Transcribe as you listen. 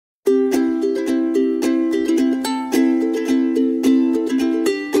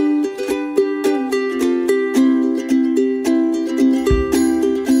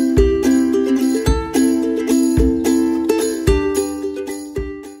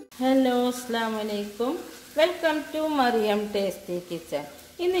Hello അസ്സലാമു അലൈക്കും. Welcome to Mariyam tasty kitchen.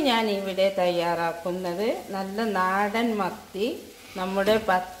 ഇന്ന് ഞാൻ ഇവിടെ തയ്യാറാക്കുന്നത് നല്ല നാടൻ മത്തി നമ്മുടെ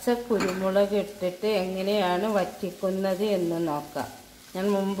പച്ച കുരുമുളക് ഇട്ടിട്ട് എങ്ങനെയാണ് വറ്റിക്കുന്നത് എന്ന് നോക്കാം. ഞാൻ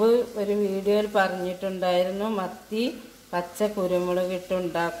മുമ്പ് ഒരു വീഡിയോയിൽ പറഞ്ഞിട്ടുണ്ടായിരുന്നു മത്തി പച്ച കുരുമുളക്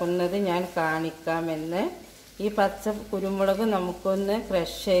ഇട്ടുണ്ടാക്കുന്നത് ഞാൻ കാണിക്കാമെന്ന്. ഈ പച്ച കുരുമുളക് നമുക്കൊന്ന്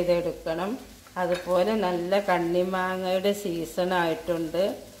ക്രഷ് ചെയ്തെടുക്കണം. അതുപോലെ നല്ല കണ്ണിമാങ്ങയുടെ സീസൺ ആയിട്ടുണ്ട്.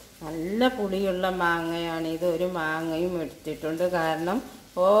 നല്ല പുളിയുള്ള മാങ്ങയാണ് ഇത്. ഒരു മാങ്ങയും എടുത്തിട്ടുണ്ട്, കാരണം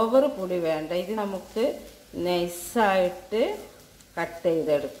ഓവർ പുളി വേണ്ട. ഇത് നമുക്ക് നൈസായിട്ട് കട്ട്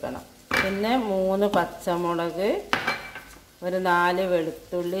ചെയ്തെടുക്കണം. പിന്നെ 3 പച്ചമുളക്, ഒരു 4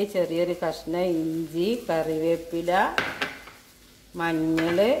 വെളുത്തുള്ളി, ചെറിയൊരു കഷ്ണം ഇഞ്ചി, കറിവേപ്പില,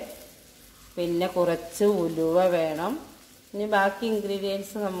 മഞ്ഞൾ, പിന്നെ കുറച്ച് ഉലുവ വേണം. ഇനി ബാക്കി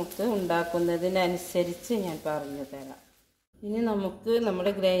ഇൻഗ്രീഡിയൻസ് നമുക്ക് ഉണ്ടാക്കുന്നതിനനുസരിച്ച് ഞാൻ പറഞ്ഞു തരാം. ഇനി നമുക്ക്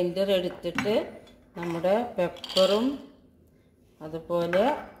നമ്മുടെ ഗ്രൈൻഡർ എടുത്തിട്ട് നമ്മുടെ പെപ്പറും അതുപോലെ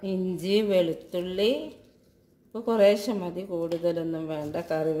ഇഞ്ചി, വെളുത്തുള്ളി, ഇപ്പോൾ കുറേശ്ശെ മതി, കൂടുതലൊന്നും വേണ്ട,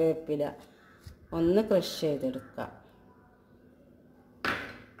 കറിവേപ്പില ഒന്ന് ക്രഷ് ചെയ്തെടുക്കാം.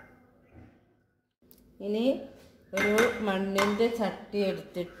 ഇനി ഒരു മണ്ണിൻ്റെ ചട്ടി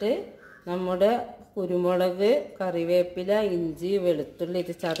എടുത്തിട്ട് നമ്മുടെ കുരുമുളക്, കറിവേപ്പില, ഇഞ്ചി, വെളുത്തുള്ളി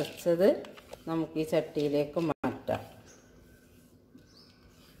ഇത് ചതച്ചത് നമുക്ക് ഈ ചട്ടിയിലേക്ക് മാറ്റാം.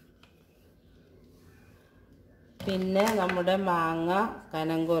 പിന്നെ നമ്മുടെ മാങ്ങ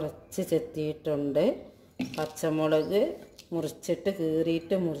കനം കുറച്ച് ചെത്തിയിട്ടുണ്ട്, പച്ചമുളക് മുറിച്ചിട്ട്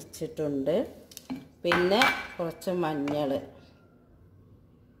കീറിയിട്ട് മുറിച്ചിട്ടുണ്ട്, പിന്നെ കുറച്ച് മഞ്ഞൾ,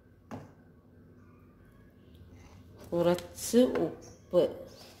 കുറച്ച് ഉപ്പ്,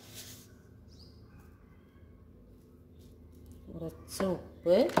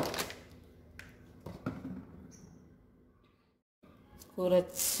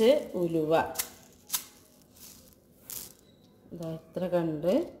 കുറച്ച് ഉലുവ, ഇത്ര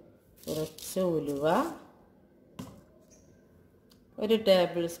കണ്ട് കുറച്ച് ഉലുവ, 1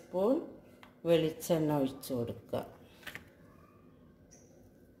 ടേബിൾ സ്പൂൺ വെളിച്ചെണ്ണ ഒഴിച്ച് കൊടുക്കുക.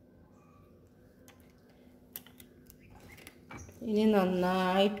 ഇനി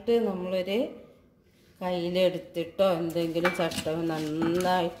നന്നായിട്ട് നമ്മളൊരു കയ്യിലെടുത്തിട്ടോ എന്തെങ്കിലും ചട്ടകം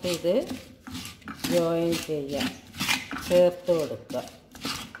നന്നായിട്ട് ഇത് ജോയിൻ ചെയ്യാം, ചേർത്ത് കൊടുക്കുക.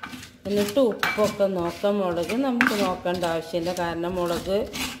 എന്നിട്ട് ഉപ്പൊക്കെ നോക്കാം. മുളക് നമുക്ക് നോക്കേണ്ട ആവശ്യമില്ല, കാരണം മുളക്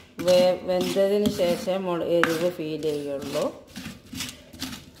വെന്തതിന് ശേഷം എരിവ് ഫീൽ ചെയ്യുള്ളൂ.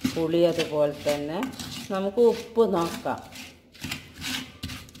 പുളി അതുപോലെ തന്നെ നമുക്ക് ഉപ്പ് നോക്കാം.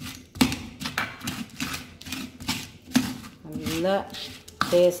 നല്ല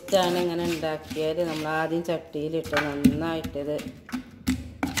ടേസ്റ്റാണ് ഇങ്ങനെ ഉണ്ടാക്കിയാൽ. നമ്മൾ ആദ്യം ചട്ടിയിലിട്ട് നന്നായിട്ടിത്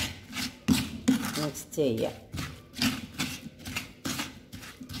മിക്സ് ചെയ്യാം.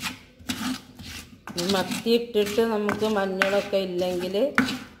 മത്തി ഇട്ടിട്ട് നമുക്ക് മഞ്ഞളൊക്കെ ഇല്ലെങ്കിൽ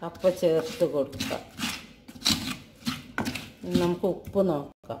അപ്പം ചേർത്ത് കൊടുക്കാം. നമുക്ക് ഉപ്പ്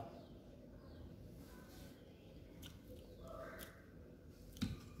നോക്കാം.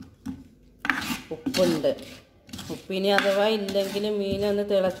 ഉപ്പുണ്ട്. ഉപ്പിനി അഥവാ ഇല്ലെങ്കിൽ മീനൊന്ന്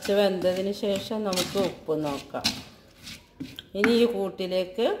തിളച്ച് വെന്തതിന് ശേഷം നമുക്ക് ഉപ്പ് നോക്കാം. ഇനി ഈ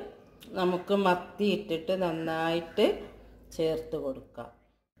കൂട്ടിലേക്ക് നമുക്ക് മത്തി ഇട്ടിട്ട് നന്നായിട്ട് ചേർത്ത് കൊടുക്കാം.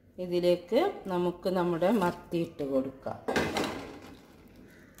 ഇതിലേക്ക് നമുക്ക് നമ്മുടെ മത്തി ഇട്ട് കൊടുക്കാം.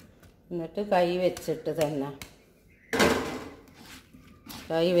 എന്നിട്ട് കൈ വെച്ചിട്ട്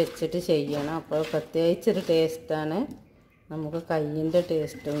ചെയ്യണം. അപ്പോൾ പ്രത്യേകിച്ചൊരു ടേസ്റ്റാണ്. നമുക്ക് കയ്യിൻ്റെ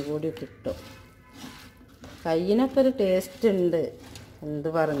ടേസ്റ്റും കൂടി കിട്ടും. കയ്യിനൊക്കെ ഒരു ടേസ്റ്റ് ഉണ്ട്, എന്ത്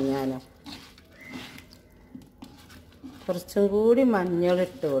പറഞ്ഞാലും. കുറച്ചും കൂടി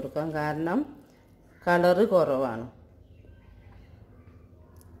മഞ്ഞളിട്ട് കൊടുക്കാം, കാരണം കളറ് കുറവാണ്.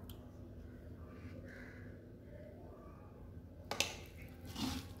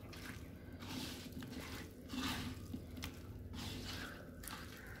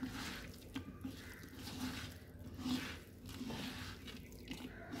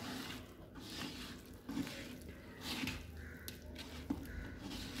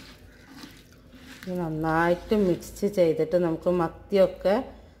 നന്നായിട്ട് മിക്സ് ചെയ്തിട്ട് നമുക്ക് മത്തിയൊക്കെ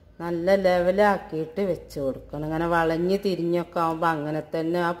നല്ല ലെവലാക്കിയിട്ട് വെച്ച് കൊടുക്കണം. അങ്ങനെ വളഞ്ഞ് തിരിഞ്ഞൊക്കെ ആകുമ്പോൾ അങ്ങനെ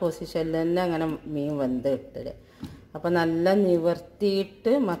തന്നെ ആ പൊസിഷനിൽ തന്നെ അങ്ങനെ മീൻ വെന്ത് കിട്ടല്. അപ്പോൾ നല്ല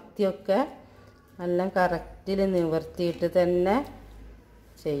നിവർത്തിയിട്ട് മത്തിയൊക്കെ നല്ല കറക്റ്റിൽ നിവർത്തിയിട്ട് തന്നെ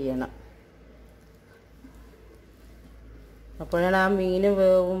ചെയ്യണം. അപ്പോഴാണ് ആ മീൻ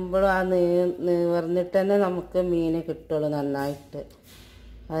വേവുമ്പോൾ ആ നിവർന്നിട്ട് തന്നെ നമുക്ക് മീൻ കിട്ടുള്ളൂ നന്നായിട്ട്.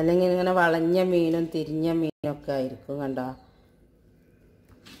 അല്ലെങ്കിൽ ഇങ്ങനെ വളഞ്ഞ മീനും തിരിഞ്ഞ മീനൊക്കെ ആയിരിക്കും. കണ്ടോ,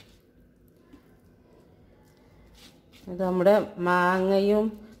 ഇത് നമ്മുടെ മാങ്ങയും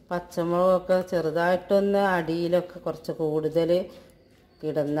പച്ചമുളകൊക്കെ ചെറുതായിട്ടൊന്ന് അടിയിലൊക്കെ കുറച്ച് കൂടുതൽ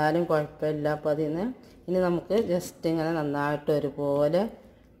കിടന്നാലും കുഴപ്പമില്ല. അപ്പോൾ അതിന് ഇനി നമുക്ക് ജസ്റ്റ് ഇങ്ങനെ നന്നായിട്ട് ഒരുപോലെ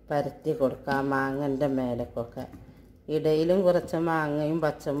പരത്തി കൊടുക്കാം. മാങ്ങൻ്റെ മേലേക്കൊക്കെ ഇടയിലും കുറച്ച് മാങ്ങയും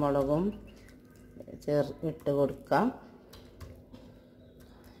പച്ചമുളകും ഇട്ട് കൊടുക്കാം.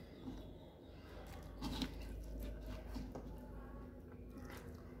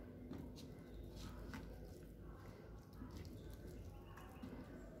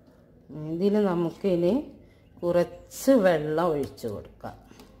 ഇതിൽ നമുക്കിനി കുറച്ച് വെള്ളം ഒഴിച്ചു കൊടുക്കാം.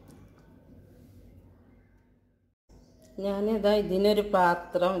 ഞാനിതാ ഇതിനൊരു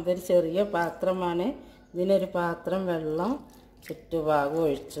പാത്രം, ഇതൊരു ചെറിയ പാത്രമാണ്, ഇതിനൊരു പാത്രം വെള്ളം ചുറ്റുഭാഗം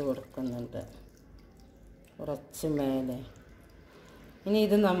ഒഴിച്ചു കൊടുക്കുന്നുണ്ട് കുറച്ച് മേലെ. ഇനി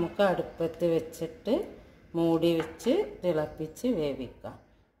ഇത് നമുക്ക് അടുപ്പത്ത് വെച്ചിട്ട് മൂടി വെച്ച് തിളപ്പിച്ച് വേവിക്കാം.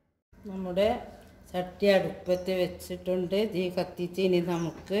 നമ്മുടെ ചട്ടി അടുപ്പത്ത് വെച്ചിട്ടുണ്ട്, തീ കത്തിച്ച് ഇനി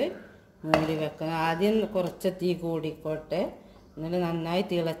നമുക്ക് മൂടി വെക്കണം. ആദ്യം കുറച്ച് തീ കൂടിക്കോട്ടെ, എന്നിട്ട് നന്നായി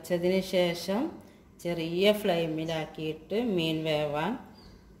തിളച്ചതിന് ശേഷം ചെറിയ ഫ്ലെയിമിലാക്കിയിട്ട് മീൻ വേവാൻ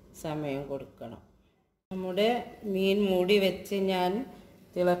സമയം കൊടുക്കണം. നമ്മുടെ മീൻ മൂടി വെച്ച് ഞാൻ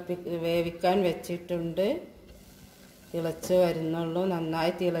വേവിക്കാൻ വെച്ചിട്ടുണ്ട്. തിളച്ച് വരുന്നുള്ളൂ.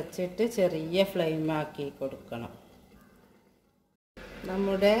 നന്നായി തിളച്ചിട്ട് ചെറിയ ഫ്ലെയിമാക്കി കൊടുക്കണം.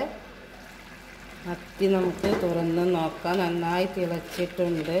 നമ്മുടെ മത്തി നമുക്ക് തുറന്ന് നോക്കാം. നന്നായി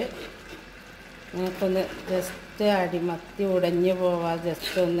തിളച്ചിട്ടുണ്ട്. നമുക്കൊന്ന് ജസ്റ്റ് മത്തി ഉടഞ്ഞു പോവാതെ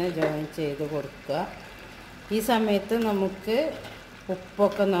ജസ്റ്റ് ഒന്ന് ജോയിൻ ചെയ്ത് കൊടുക്കുക. ഈ സമയത്ത് നമുക്ക്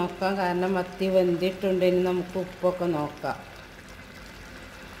ഉപ്പൊക്കെ നോക്കാം, കാരണം മത്തി വെന്തിട്ടുണ്ട്. ഇനി നമുക്ക് ഉപ്പൊക്കെ നോക്കാം.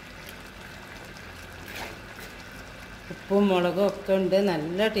 ഉപ്പും മുളകും ഒക്കെ ഉണ്ട്,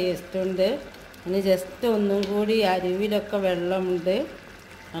 നല്ല ടേസ്റ്റുണ്ട്. ഇനി ജസ്റ്റ് ഒന്നും കൂടി അരുവിലൊക്കെ വെള്ളമുണ്ട്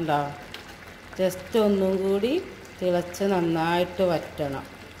കണ്ടോ, ജസ്റ്റ് ഒന്നും കൂടി തിളച്ച് നന്നായിട്ട് വറ്റണം.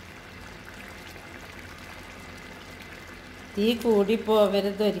 തീ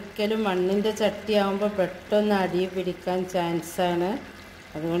കൂടിപ്പോവരുത് ഒരിക്കലും. മണ്ണിൻ്റെ ചട്ടിയാകുമ്പോൾ പെട്ടെന്ന് അടി പിടിക്കാൻ ചാൻസാണ്.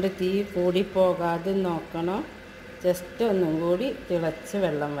 അതുകൊണ്ട് തീ കൂടിപ്പോകാതെ നോക്കണം. ജസ്റ്റ് ഒന്നും കൂടി തിളച്ച്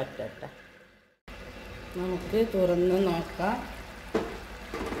വെള്ളം വറ്റട്ടെ. നമുക്ക് തുറന്ന് നോക്കാം.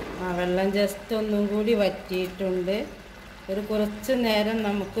 വെള്ളം ജസ്റ്റ് ഒന്നും കൂടി വറ്റിയിട്ടുണ്ട്. ഒരു കുറച്ച് നേരം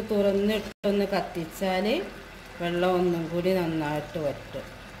നമുക്ക് തുറന്നിട്ടൊന്ന് കത്തിച്ചാൽ വെള്ളം ഒന്നും കൂടി നന്നായിട്ട് വറ്റും.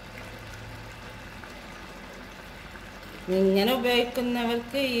 ഇങ്ങനെ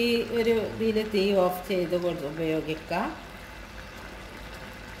ഉപയോഗിക്കുന്നവർക്ക് ഈ ഒരു ഇതിൽ തീ ഓഫ് ചെയ്ത് ഉപയോഗിക്കാം.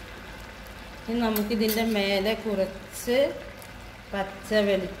 ഇനി നമുക്കിതിൻ്റെ മേലെ കുറച്ച് പച്ച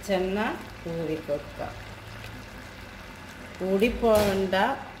വെളിച്ചെണ്ണ തൂവിക്കൊടുക്കാം. കൂടിപ്പോകണ്ട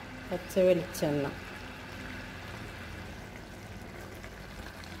പച്ച വെളിച്ചെണ്ണ,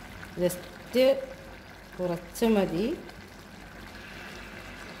 ജസ്റ്റ് കുറച്ച് മതി.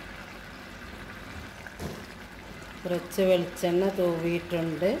 കുറച്ച് വെളിച്ചെണ്ണ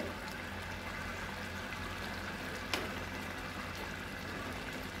തൂവിയിട്ടുണ്ട്.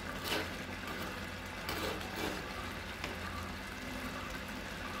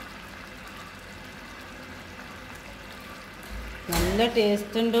 നല്ല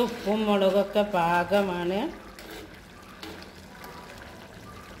ടേസ്റ്റ് ഉണ്ട്. ഉപ്പും മുളകൊക്കെ പാകമാണ്.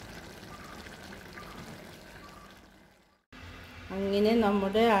 അങ്ങനെ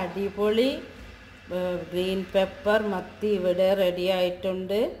നമ്മുടെ അടിപൊളി ഗ്രീൻ പെപ്പർ മത്തി ഇവിടെ റെഡി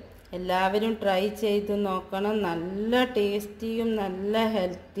ആയിട്ടുണ്ട്. എല്ലാവരും ട്രൈ ചെയ്ത് നോക്കണം. നല്ല ടേസ്റ്റിയും നല്ല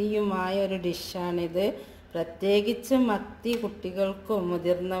ഹെൽത്തിയുമായ ഒരു ഡിഷാണിത്. പ്രത്യേകിച്ച് മത്തി കുട്ടികൾക്കും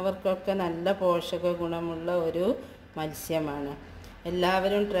മുതിർന്നവർക്കൊക്കെ നല്ല പോഷക ഗുണമുള്ള ഒരു മത്സ്യമാണ്.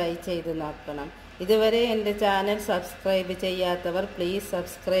 എല്ലാവരും ട്രൈ ചെയ്ത് നോക്കണം. ഇതുവരെ എൻ്റെ ചാനൽ സബ്സ്ക്രൈബ് ചെയ്യാത്തവർ പ്ലീസ്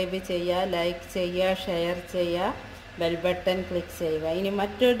സബ്സ്ക്രൈബ് ചെയ്യുക, ലൈക്ക് ചെയ്യുക, ഷെയർ ചെയ്യുക, ബെൽ ബട്ടൺ ക്ലിക്ക് ചെയ്യുക. ഇനി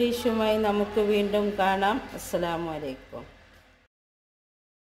മറ്റൊരു ഡിഷുമായി നമുക്ക് വീണ്ടും കാണാം. അസ്സലാമു അലൈക്കും.